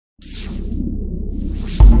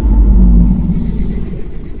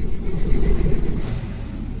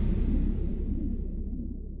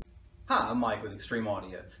Mike with Extreme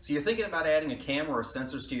Audio. So you're thinking about adding a camera or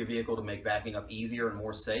sensors to your vehicle to make backing up easier and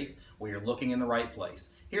more safe? Well, you're looking in the right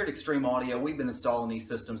place. Here at Extreme Audio, we've been installing these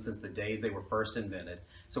systems since the days they were first invented.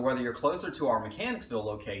 So whether you're closer to our Mechanicsville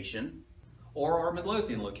location or our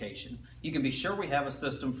Midlothian location, you can be sure we have a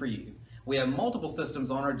system for you. We have multiple systems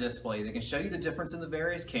on our display that can show you the difference in the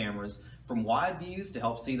various cameras, from wide views to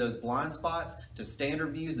help see those blind spots to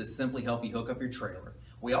standard views that simply help you hook up your trailer.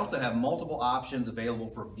 We also have multiple options available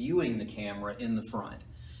for viewing the camera in the front.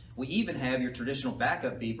 We even have your traditional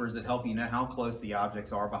backup beepers that help you know how close the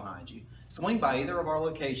objects are behind you. Swing by either of our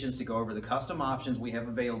locations to go over the custom options we have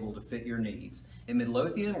available to fit your needs. In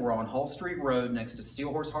Midlothian, we're on Hull Street Road next to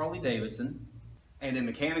Steelhorse Harley-Davidson. And in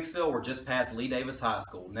Mechanicsville, we're just past Lee Davis High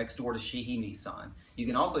School, next door to Sheehy Nissan. You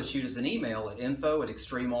can also shoot us an email at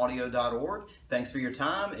info@extremeaudio.org. Thanks for your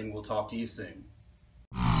time, and we'll talk to you soon.